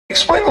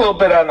Explain a little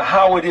bit on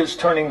how it is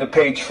turning the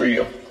page for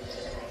you.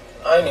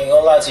 I ain't even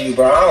gonna lie to you,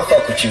 bro. I don't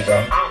fuck with you, bro.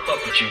 I don't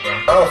fuck with you, bro.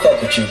 I don't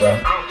fuck with you, bro.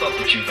 I don't fuck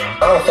with you, bro. I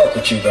don't fuck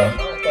with you, bro.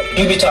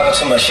 You be talking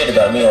too much shit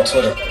about me on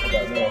Twitter.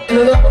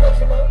 Nigga, I'ma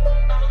let you know.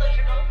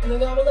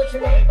 Nigga, I'ma let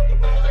you know.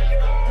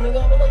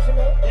 Nigga, I'ma let you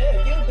know.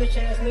 Yeah, you bitch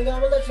ass nigga,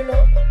 I'ma let you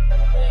know.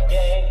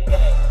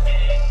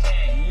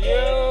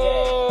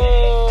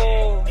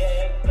 Yo,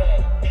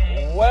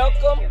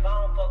 welcome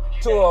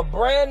to a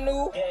brand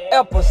new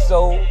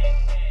episode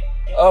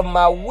of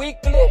my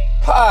weekly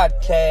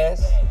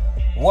podcast,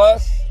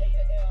 What's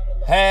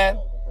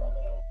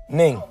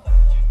Happening?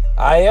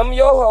 I am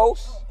your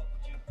host,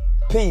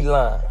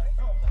 P-Line.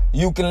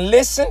 You can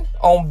listen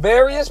on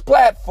various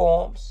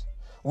platforms.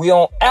 We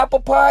on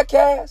Apple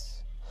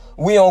Podcasts,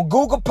 we on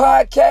Google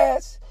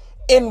Podcasts,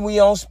 and we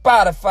on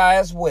Spotify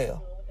as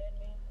well.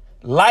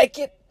 Like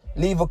it,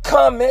 leave a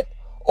comment,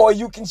 or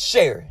you can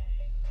share it.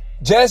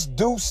 Just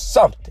do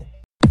something.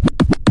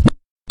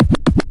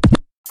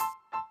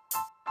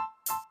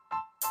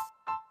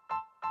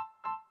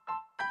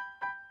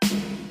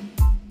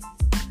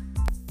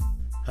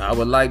 I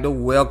would like to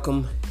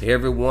welcome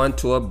everyone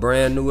to a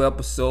brand new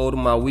episode of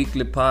my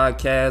weekly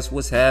podcast,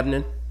 What's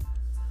Happening?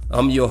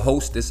 I'm your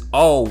host as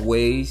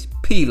always,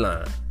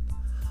 P-Line.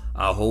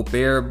 I hope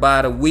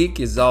everybody's week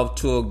is off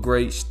to a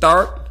great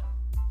start.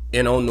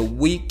 And on the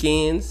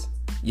weekends,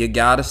 you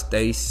gotta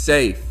stay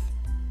safe.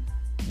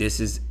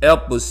 This is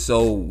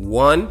episode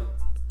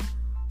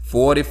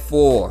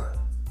 144.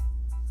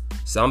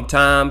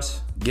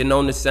 Sometimes getting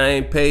on the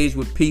same page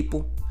with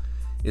people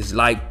is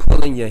like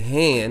pulling your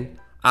hand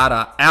out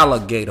of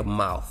alligator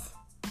mouth.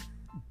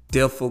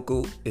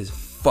 Difficult as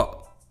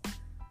fuck.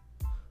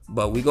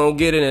 But we gonna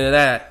get into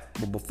that.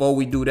 But before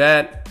we do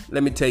that,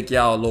 let me take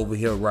y'all over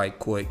here right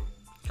quick.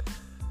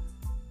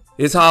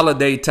 It's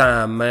holiday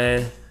time,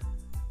 man.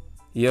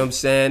 You know what I'm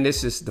saying?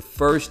 This is the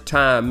first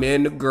time me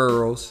and the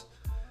girls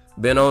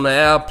been on an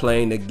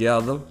airplane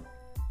together.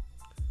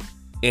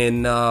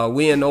 And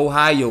we in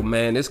Ohio,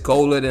 man. It's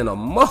colder than a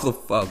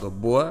motherfucker,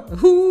 boy.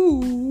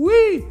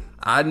 Hoo-wee.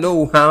 I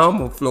know how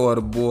I'm a Florida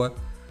boy.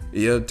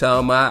 You know what I'm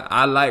talking about?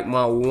 I like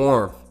my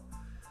warmth.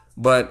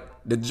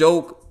 But the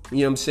joke, you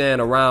know what I'm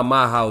saying, around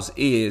my house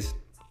is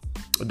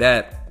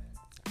that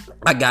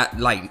I got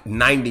like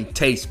 90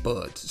 taste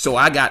buds. So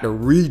I got to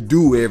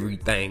redo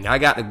everything. I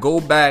got to go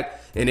back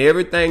and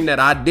everything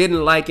that I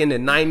didn't like in the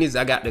 90s,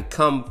 I got to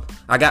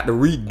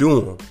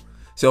redo them.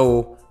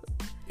 So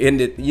in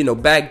the,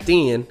 back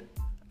then,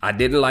 I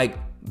didn't like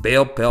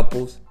bell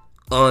peppers,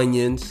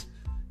 onions,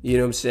 you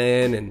know what I'm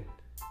saying, and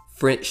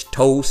French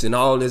toast and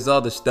all this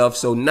other stuff.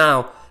 So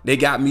now they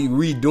got me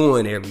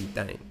redoing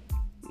everything.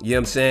 You know what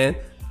I'm saying?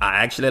 I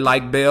actually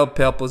like bell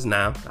peppers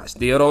now. I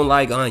still don't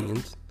like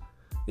onions.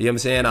 You know what I'm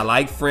saying? I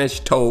like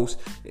French toast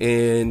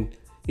and,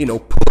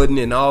 pudding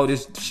and all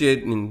this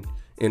shit and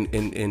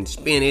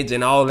spinach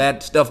and all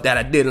that stuff that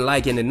I didn't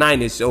like in the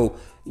 90s. So,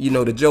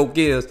 the joke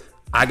is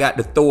I got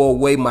to throw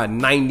away my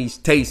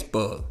 90s taste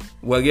bud.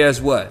 Well, guess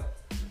what?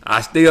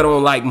 I still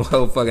don't like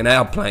motherfucking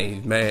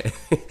airplanes, man.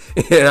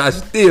 And I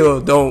still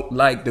don't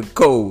like the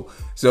cold.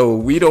 So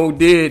we don't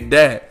did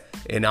that.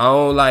 And I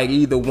don't like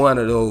either one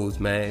of those,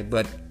 man.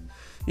 But,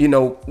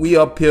 we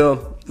up here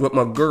with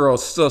my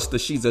girl's sister.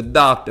 She's a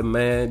doctor,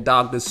 man.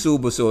 Dr.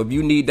 Suba. So if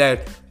you need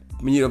that,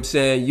 you know what I'm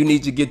saying, you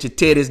need to get your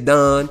titties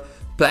done,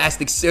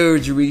 plastic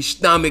surgery,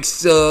 stomach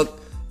suck,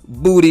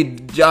 booty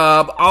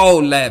job,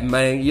 all that,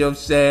 man. You know what I'm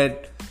saying?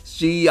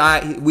 We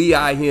out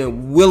here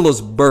in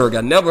Willisburg. I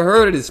never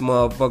heard of this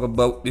motherfucker,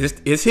 but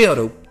it's here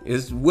though.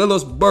 It's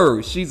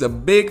Willisburg. She's a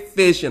big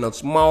fish in a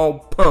small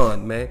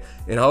pond, man.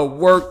 And her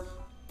work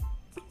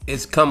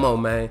is, come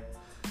on, man.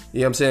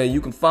 You know what I'm saying?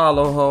 You can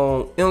follow her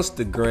on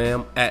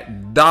Instagram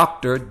at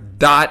Dr.Jessica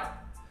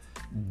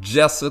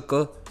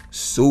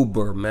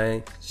Suber,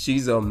 man.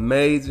 She's an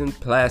amazing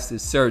plastic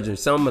surgeon.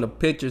 Some of the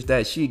pictures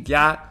that she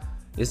got,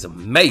 it's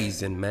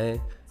amazing, man.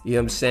 You know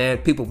what I'm saying?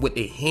 People with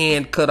their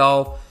hand cut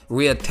off,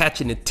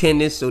 reattaching the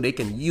tendons so they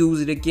can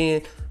use it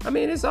again. I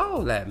mean, it's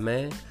all that,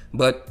 man.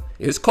 But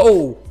it's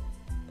cold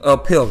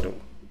uphill, though.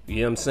 You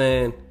know what I'm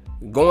saying?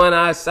 Going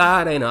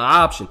outside ain't an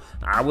option.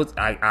 I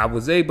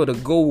was able to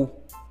go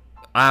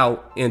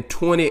out in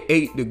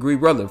 28 degree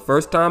weather.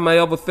 First time I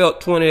ever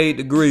felt 28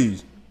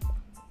 degrees.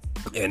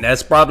 And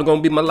that's probably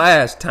going to be my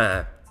last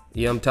time.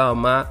 You know what I'm talking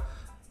about?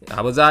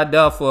 I was out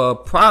there for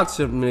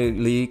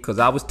approximately, because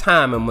I was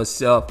timing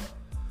myself,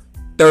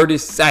 30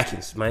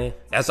 seconds, man.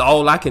 That's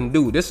all I can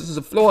do. This is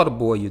a Florida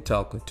boy you're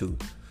talking to.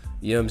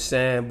 You know what I'm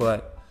saying?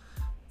 But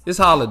it's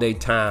holiday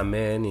time,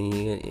 man.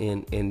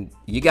 And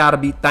you got to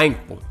be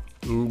thankful.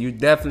 You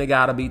definitely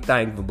got to be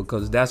thankful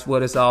because that's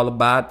what it's all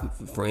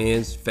about.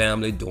 Friends,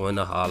 family during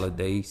the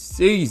holiday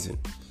season.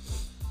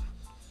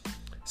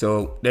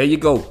 So there you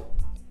go.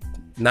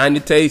 90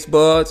 taste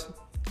buds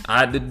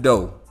out the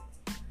door.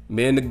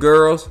 Me and the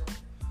girls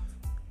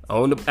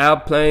on the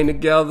airplane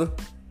together.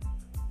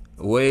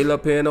 Way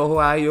up here in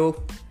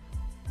Ohio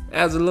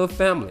as a little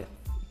family.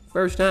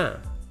 First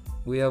time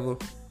we done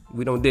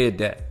did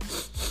that.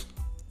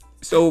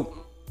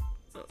 So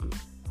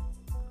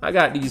I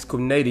got these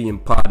Canadian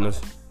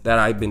partners that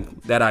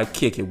I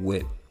kick it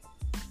with.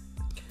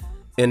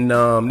 And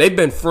they've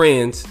been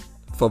friends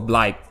for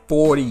like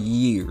 40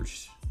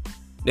 years.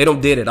 They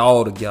don't did it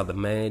all together,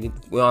 man.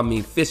 Well, I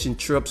mean, fishing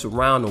trips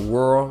around the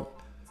world.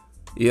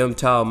 You know what I'm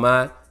talking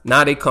about?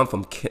 Now they come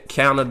from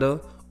Canada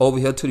over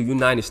here to the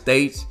United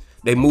States.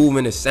 They move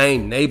in the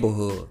same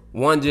neighborhood.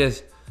 One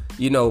just,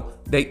 you know,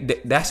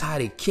 that's how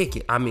they kick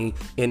it. I mean,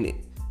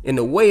 in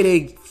the way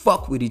they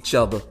fuck with each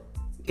other,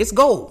 it's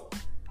gold.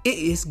 It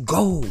is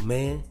gold,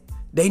 man.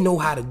 They know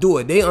how to do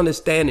it. They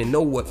understand and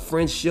know what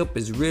friendship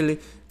is really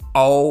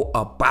all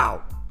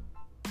about.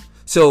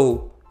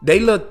 So they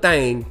little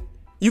thing,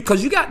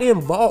 because you got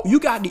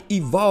to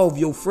evolve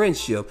your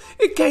friendship.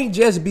 It can't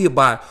just be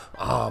about,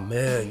 oh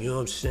man, you know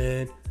what I'm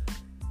saying?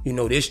 You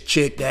know, this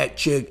chick, that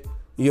chick,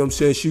 you know what I'm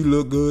saying? She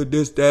look good,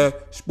 this,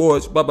 that,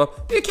 sports, blah, blah.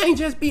 It can't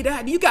just be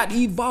that. You got to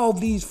evolve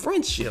these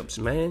friendships,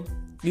 man.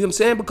 You know what I'm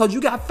saying? Because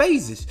you got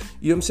phases.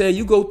 You know what I'm saying?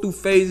 You go through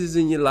phases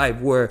in your life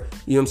where,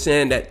 you know what I'm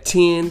saying, that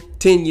 10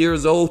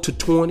 years old to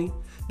 20,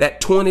 that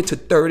 20 to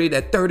 30,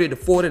 that 30 to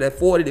 40, that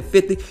 40 to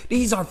 50.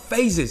 These are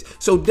phases.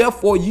 So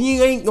therefore,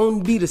 you ain't going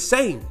to be the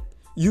same.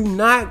 You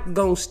not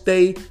going to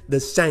stay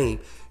the same.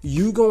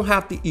 You going to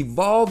have to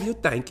evolve your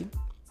thinking.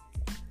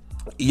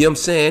 You know what I'm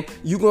saying?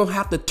 You're going to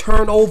have to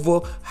turn over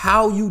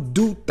how you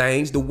do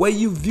things, the way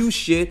you view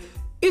shit.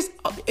 It's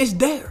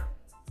there.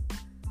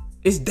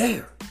 It's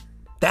there.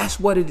 That's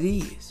what it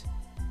is.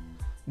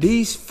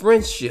 These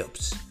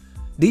friendships,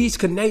 these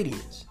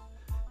Canadians,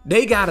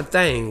 they got a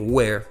thing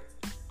where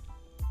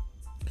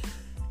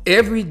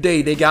every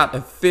day they got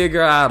to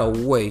figure out a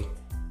way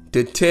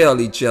to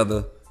tell each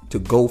other to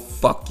go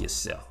fuck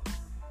yourself.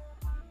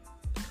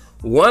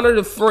 One of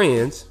the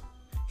friends,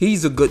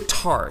 he's a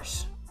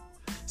guitarist.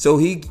 So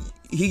he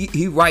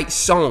writes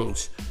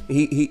songs.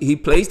 He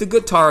plays the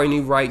guitar and he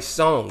writes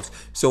songs.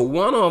 So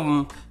one of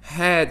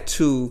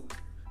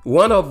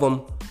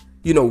them,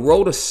 you know,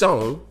 wrote a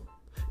song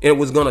and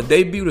was gonna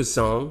debut the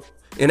song.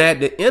 And at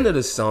the end of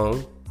the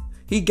song,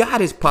 he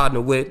got his partner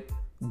with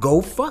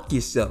 "Go fuck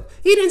yourself."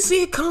 He didn't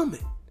see it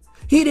coming.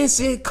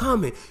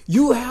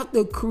 You have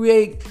to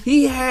create.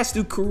 He has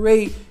to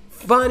create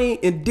funny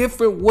and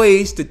different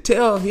ways to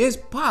tell his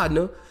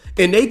partner.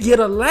 And they get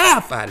a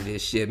laugh out of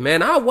this shit,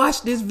 man. I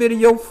watched this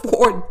video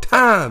 4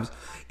 times.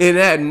 And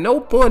at no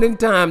point in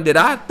time did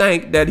I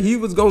think that he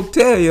was going to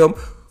tell him,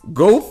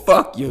 go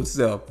fuck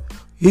yourself.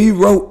 He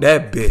wrote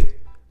that bit.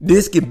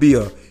 This could be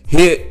a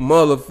hit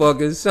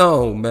motherfucking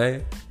song,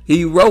 man.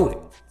 He wrote it.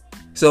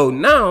 So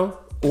now,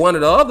 one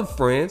of the other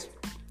friends,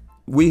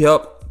 we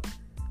helped,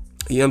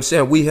 you know what I'm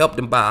saying? We helped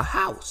him buy a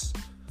house.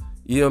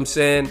 You know what I'm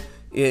saying?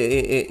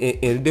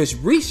 And this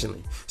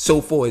recently.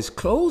 So for his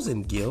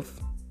closing gift,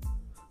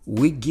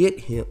 we get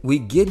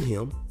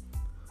him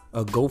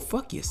a go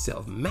fuck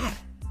yourself mat.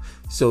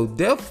 So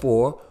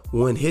therefore,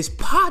 when his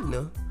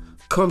partner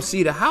come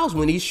see the house,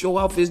 when he show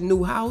off his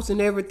new house and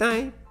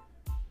everything,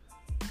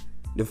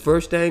 the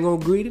first thing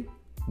gonna greet him,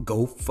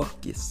 go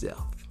fuck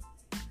yourself,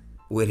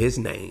 with his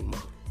name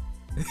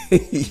on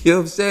it. You know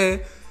what I'm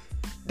saying?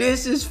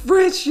 This is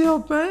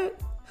friendship, man.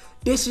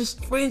 This is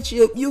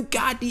friendship. You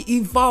got to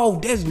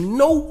evolve. There's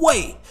no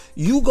way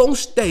you gonna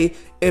stay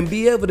and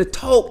be able to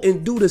talk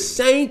and do the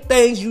same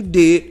things you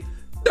did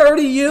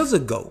 30 years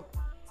ago.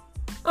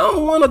 I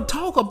don't want to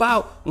talk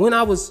about when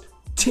I was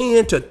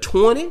 10 to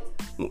 20. You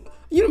know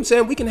what I'm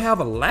saying? We can have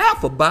a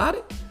laugh about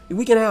it.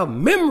 We can have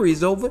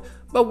memories over it,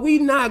 but we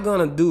not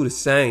gonna do the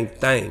same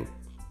thing.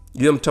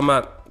 You know what I'm talking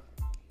about?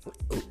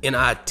 In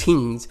our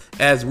teens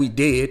as we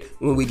did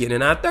when we get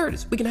in our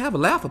 30s. We can have a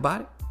laugh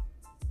about it.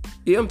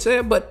 You know what I'm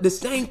saying? But the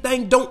same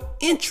thing don't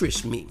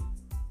interest me.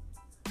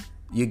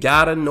 You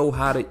gotta know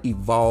how to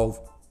evolve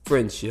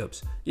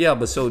friendships. Yeah,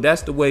 but so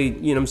that's the way, you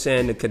know what I'm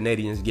saying, the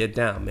Canadians get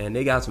down, man.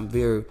 They got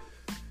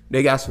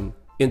some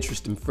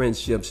interesting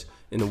friendships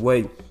in the way,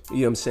 you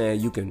know what I'm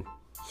saying, you can, you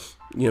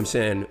know what I'm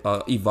saying,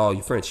 evolve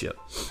your friendship.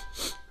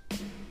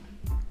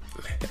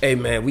 Hey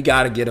man, we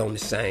gotta get on the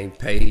same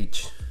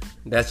page.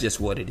 That's just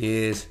what it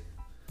is.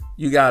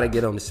 You gotta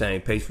get on the same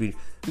page.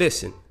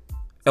 Listen,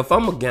 if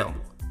I'm a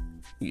gambler,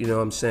 you know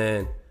what I'm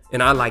saying,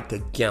 and I like to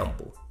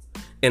gamble,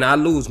 and I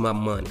lose my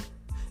money,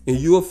 and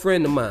you're a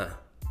friend of mine,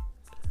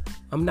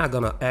 I'm not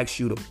gonna ask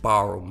you to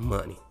borrow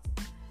money.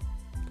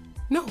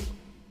 No,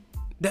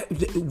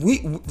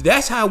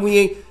 that's how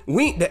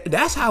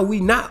that's how we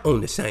not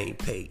on the same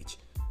page.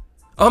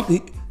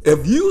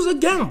 If you's a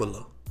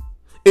gambler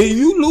and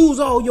you lose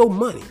all your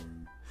money,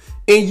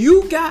 and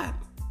you got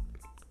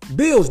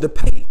bills to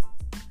pay,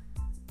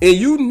 and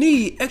you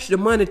need extra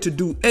money to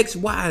do X,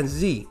 Y, and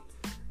Z,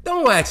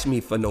 don't ask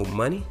me for no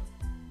money.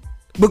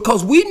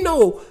 Because we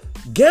know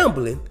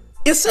gambling,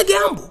 it's a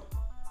gamble.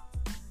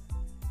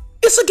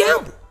 It's a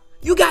gamble.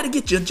 You got to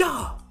get your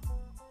job.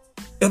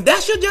 If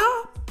that's your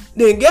job,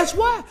 then guess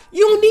what?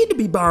 You don't need to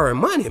be borrowing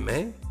money,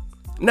 man.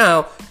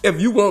 Now, if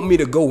you want me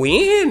to go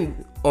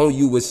in on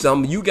you with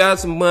something, you got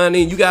some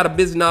money, you got a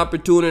business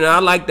opportunity, and I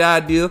like the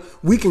idea,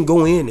 we can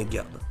go in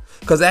together.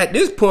 Because at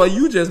this point,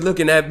 you just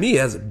looking at me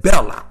as a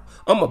bailout.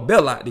 I'm a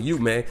bail out to you,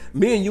 man.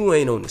 Me and you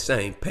ain't on the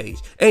same page.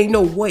 Ain't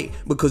no way.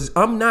 Because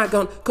I'm not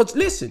gonna, because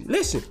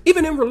listen,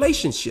 even in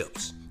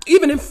relationships,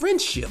 even in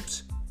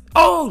friendships,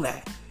 all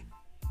that,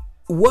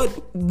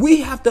 what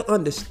we have to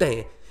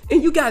understand,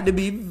 and you got to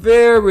be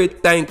very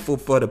thankful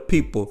for the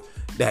people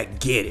that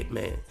get it,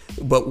 man.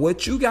 But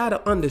what you got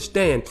to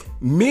understand,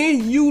 me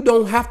and you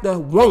don't have to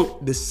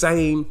want the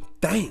same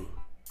thing.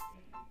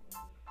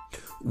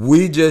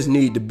 We just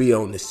need to be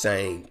on the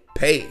same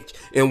page.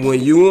 And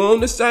when you're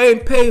on the same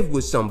page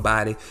with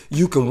somebody,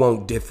 you can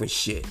want different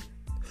shit.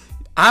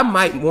 I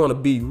might want to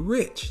be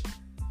rich.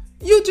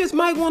 You just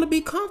might want to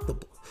be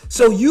comfortable.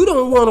 So you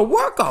don't want to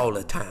work all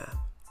the time.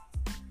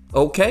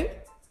 Okay?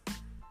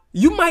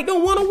 You might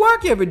don't want to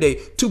work every day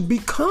to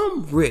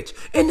become rich.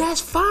 And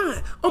that's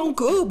fine. I'm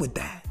good with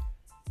that.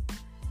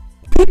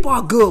 People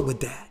are good with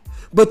that.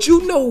 But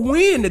you know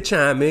when to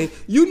chime in.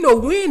 You know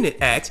when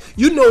to ask.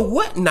 You know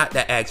what not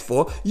to ask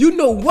for. You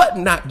know what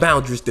not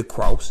boundaries to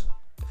cross.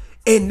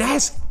 And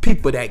that's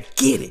people that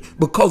get it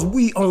because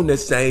we on the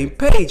same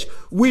page.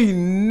 We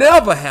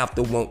never have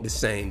to want the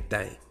same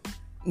thing.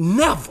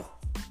 Never.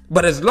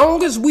 But as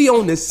long as we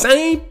on the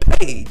same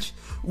page,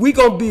 we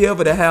gonna be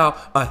able to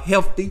have a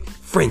healthy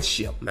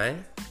friendship,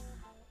 man.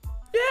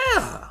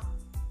 Yeah.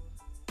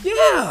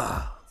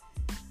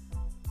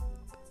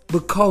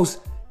 Because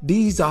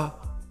these are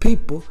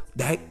people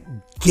that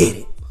get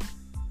it.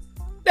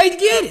 They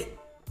get it.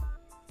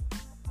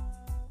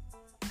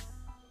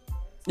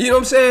 You know what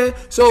I'm saying?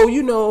 So,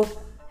 you know,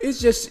 it's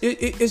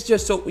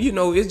just so, you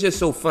know, it's just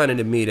so funny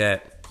to me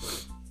that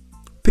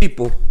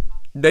people,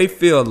 they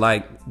feel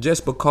like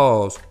just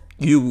because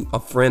you a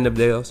friend of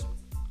theirs,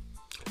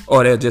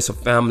 or they're just a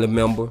family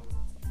member,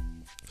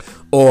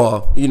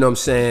 or, you know what I'm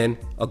saying,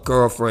 a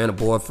girlfriend, a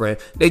boyfriend,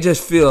 they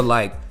just feel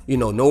like, you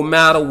know, no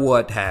matter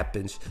what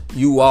happens,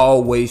 you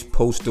always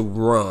supposed to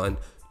run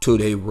to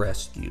their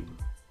rescue.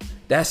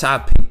 That's how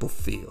people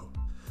feel.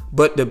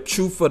 But the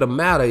truth of the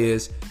matter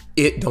is,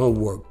 it don't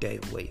work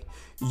that way.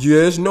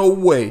 There's no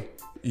way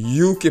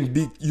you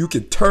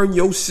can turn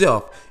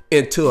yourself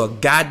into a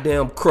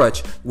goddamn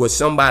crutch where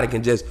somebody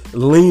can just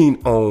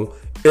lean on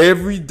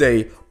every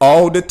day,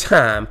 all the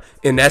time,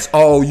 and that's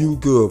all you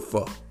good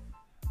for.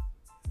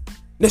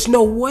 There's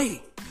no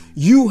way.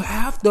 You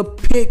have to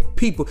pick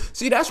people.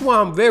 See, that's why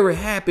I'm very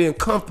happy and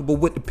comfortable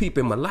with the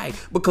people in my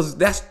life, because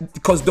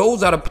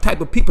those are the type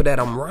of people that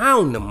I'm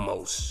around the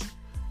most.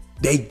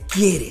 They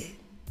get it.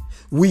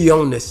 We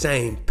on the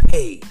same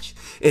page.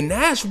 And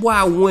that's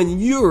why when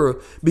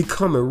you're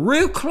becoming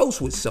real close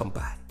with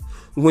somebody,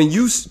 when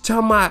you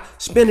talking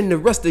about spending the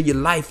rest of your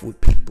life with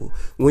people,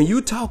 when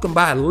you talking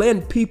about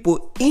letting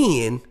people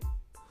in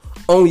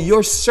on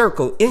your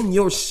circle, in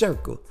your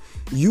circle,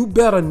 you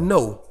better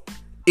know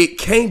it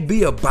can't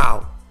be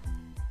about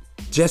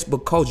just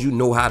because you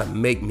know how to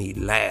make me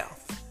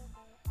laugh.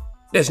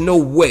 There's no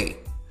way.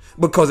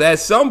 Because at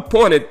some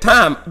point in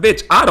time,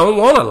 bitch, I don't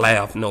want to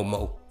laugh no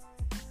more.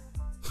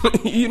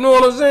 You know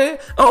what I'm saying?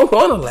 I don't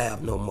want to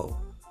laugh no more.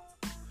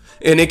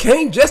 And it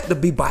can't just to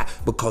be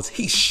because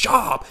he's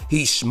sharp,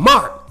 he's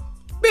smart.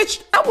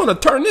 Bitch, I want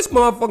to turn this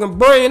motherfucking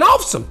brain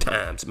off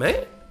sometimes,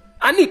 man.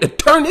 I need to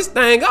turn this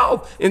thing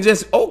off and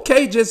just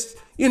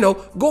you know,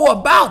 go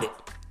about it.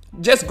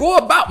 Just go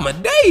about my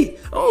day.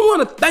 I don't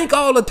want to think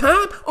all the time.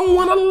 I don't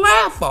want to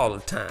laugh all the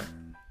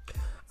time.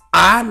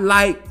 I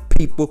like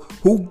people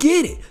who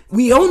get it.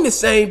 We on the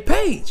same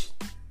page.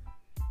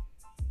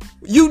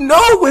 You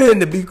know when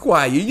to be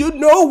quiet. You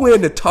know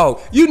when to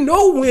talk. You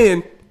know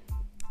when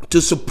to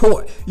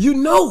support. You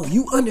know,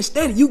 you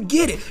understand it. You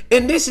get it.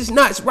 And this is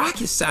not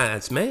rocket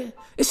science, man.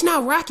 It's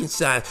not rocket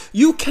science.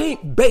 You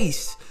can't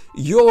base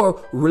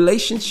your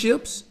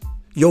relationships,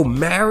 your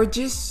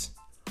marriages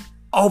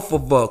off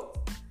of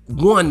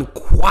one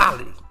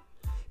quality.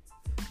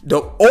 The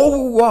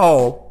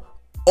overall,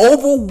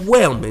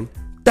 overwhelming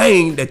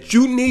thing that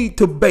you need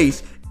to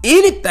base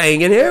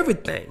anything and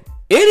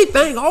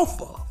anything off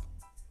of.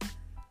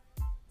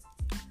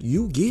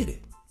 You get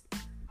it.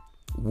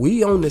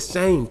 We on the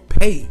same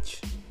page.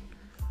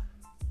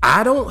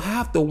 I don't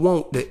have to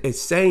want the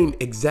same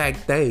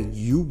exact thing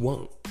you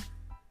want.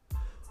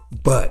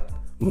 But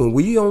when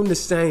we on the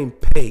same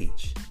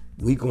page,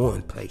 we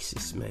going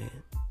places, man.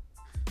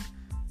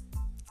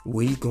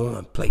 We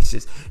going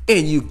places.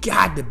 And you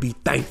got to be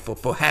thankful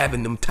for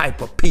having them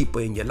type of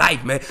people in your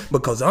life, man.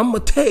 Because I'm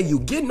going to tell you,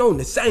 getting on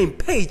the same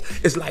page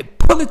is like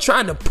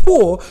trying to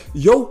pull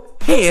your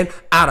hand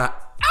out of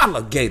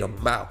alligator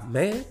mouth,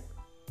 man.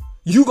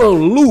 You gonna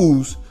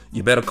lose.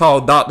 You better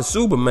call Dr.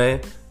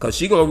 Superman, because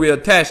she gonna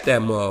reattach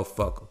that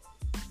motherfucker.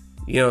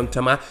 You know what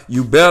I'm talking about?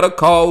 You better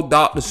call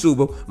Dr.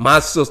 Super, my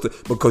sister,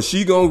 because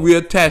she gonna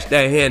reattach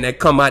that hand that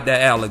come out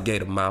that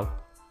alligator mouth.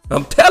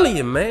 I'm telling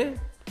you, man.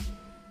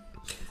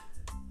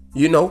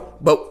 You know,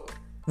 but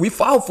we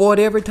fall for it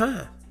every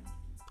time.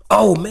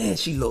 Oh, man,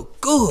 she look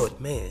good,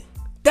 man.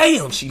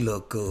 Damn, she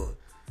look good.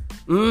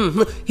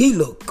 He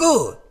look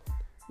good.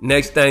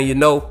 Next thing you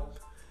know,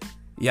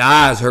 your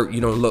eyes hurt.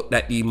 You don't look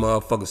at these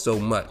motherfuckers so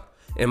much.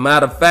 And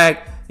matter of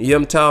fact, you know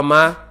what I'm talking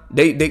about?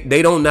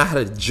 They don't know how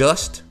to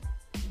adjust.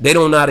 They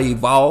don't know how to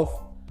evolve.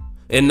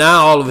 And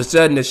now all of a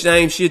sudden the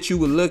same shit you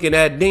were looking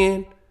at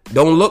then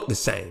don't look the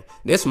same.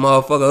 This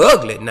motherfucker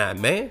ugly now,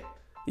 man.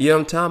 You know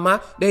what I'm talking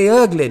about? They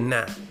ugly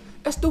now.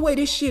 That's the way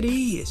this shit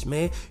is,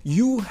 man.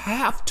 You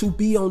have to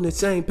be on the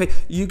same page.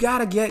 You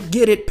gotta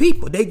get it,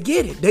 people. They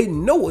get it. They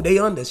know it. They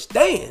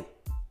understand.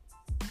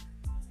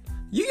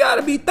 You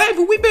gotta be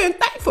thankful. We being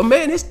thankful,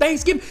 man. It's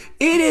Thanksgiving.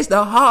 It is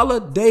the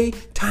holiday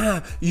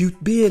time. You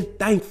being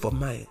thankful,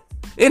 man.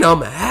 And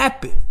I'm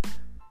happy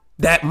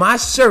that my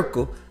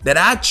circle that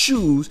I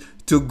choose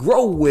to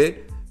grow with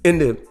and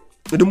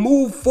to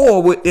move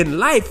forward in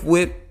life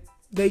with,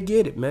 they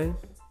get it, man.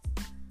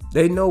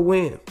 They know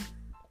when.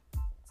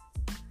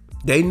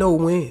 They know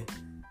when.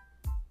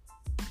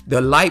 The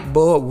light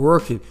bulb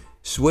working.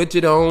 Switch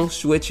it on,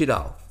 switch it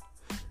off.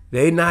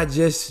 They not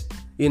just,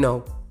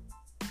 the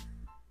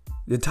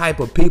type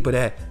of people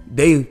that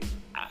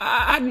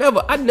I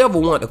never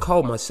want to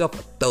call myself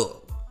a thug.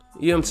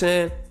 You know what I'm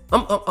saying?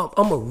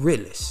 I'm a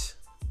realist.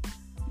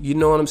 You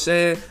know what I'm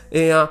saying?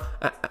 And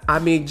I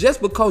mean,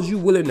 just because you're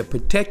willing to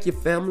protect your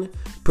family,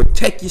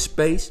 protect your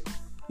space,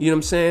 you know what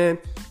I'm saying?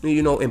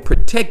 And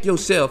protect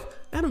yourself,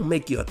 that don't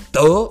make you a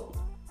thug.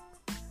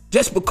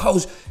 Just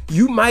because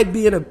you might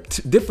be in a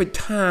different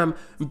time,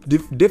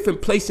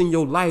 different place in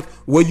your life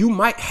where you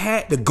might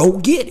have to go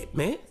get it,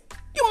 man.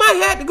 You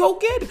might have to go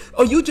get it.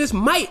 Or you just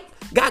might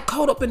got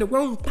caught up in the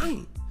wrong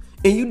thing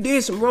and you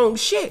did some wrong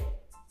shit.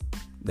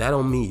 That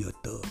don't mean you're a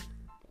thug.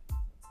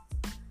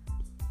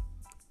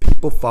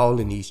 People fall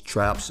in these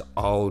traps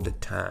all the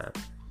time.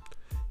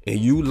 And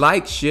you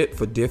like shit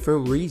for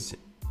different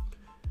reasons.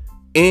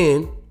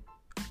 And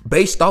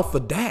based off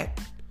of that,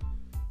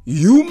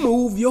 you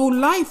move your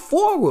life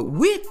forward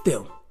with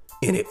them.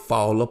 And it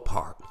fall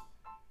apart.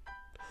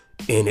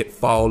 And it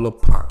fall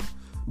apart.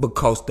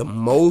 Because the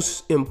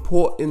most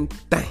important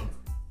thing,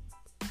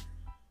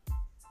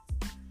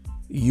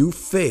 you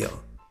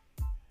fail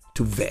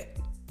to vet.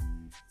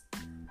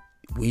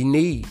 We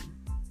need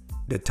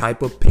the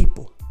type of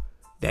people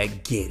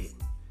that get it.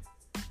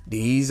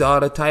 These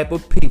are the type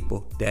of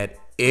people that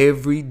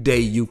every day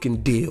you can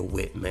deal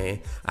with,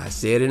 man. I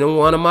said it in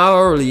one of my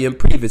early and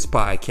previous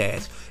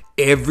podcasts.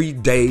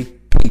 Everyday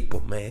people,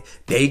 man.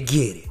 They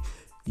get it.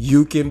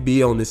 You can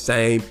be on the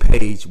same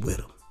page with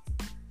them.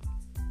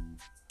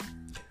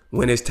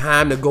 When it's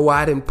time to go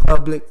out in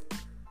public,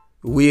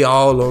 we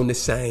all on the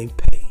same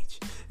page.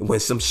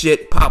 When some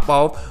shit pop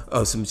off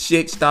or some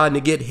shit starting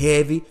to get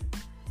heavy,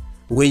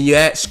 when you're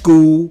at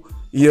school,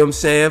 you know what I'm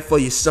saying, for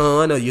your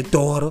son or your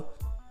daughter,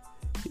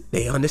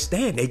 they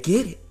understand, they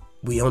get it.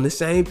 We on the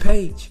same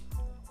page.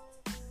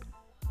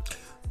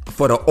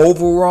 For the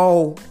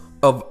overall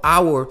of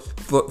our,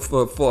 for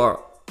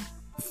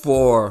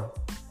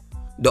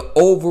the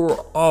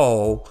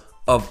overall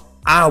of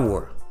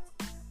our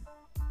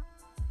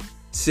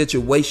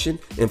situation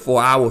and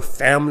for our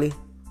family,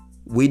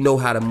 we know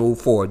how to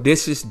move forward.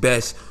 This is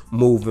best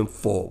moving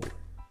forward.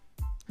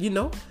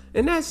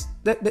 And that's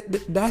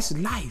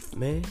life,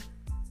 man.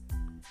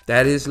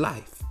 That is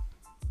life.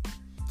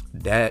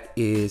 That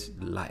is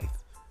life.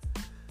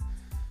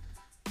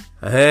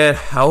 And I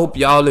hope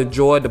y'all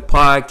enjoyed the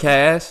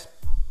podcast.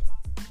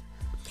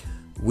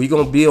 We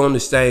gonna be on the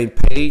same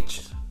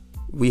page.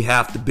 We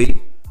have to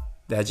be.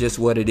 That's just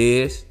what it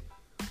is.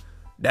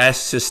 That's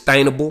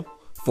sustainable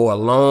for a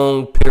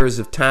long periods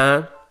of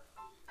time.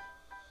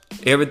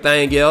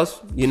 Everything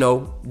else,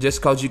 just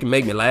because you can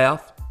make me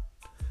laugh,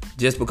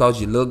 just because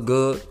you look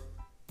good,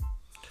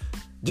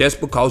 just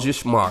because you're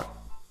smart,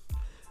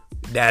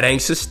 that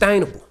ain't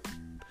sustainable.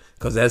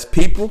 Because as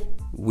people,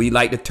 we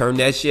like to turn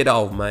that shit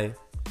off, man.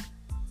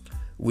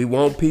 We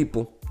want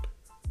people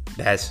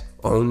that's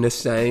on the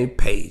same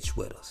page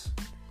with us.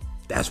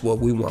 That's what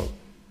we want.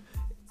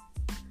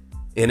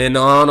 And in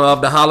the honor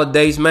of the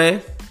holidays,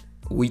 man,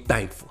 we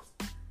thankful.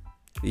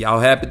 Y'all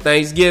happy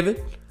Thanksgiving.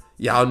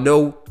 Y'all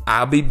know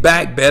I'll be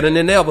back better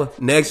than ever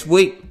next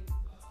week.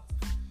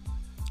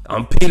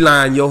 I'm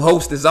P-Line, your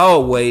host as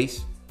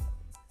always.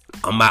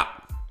 I'm out.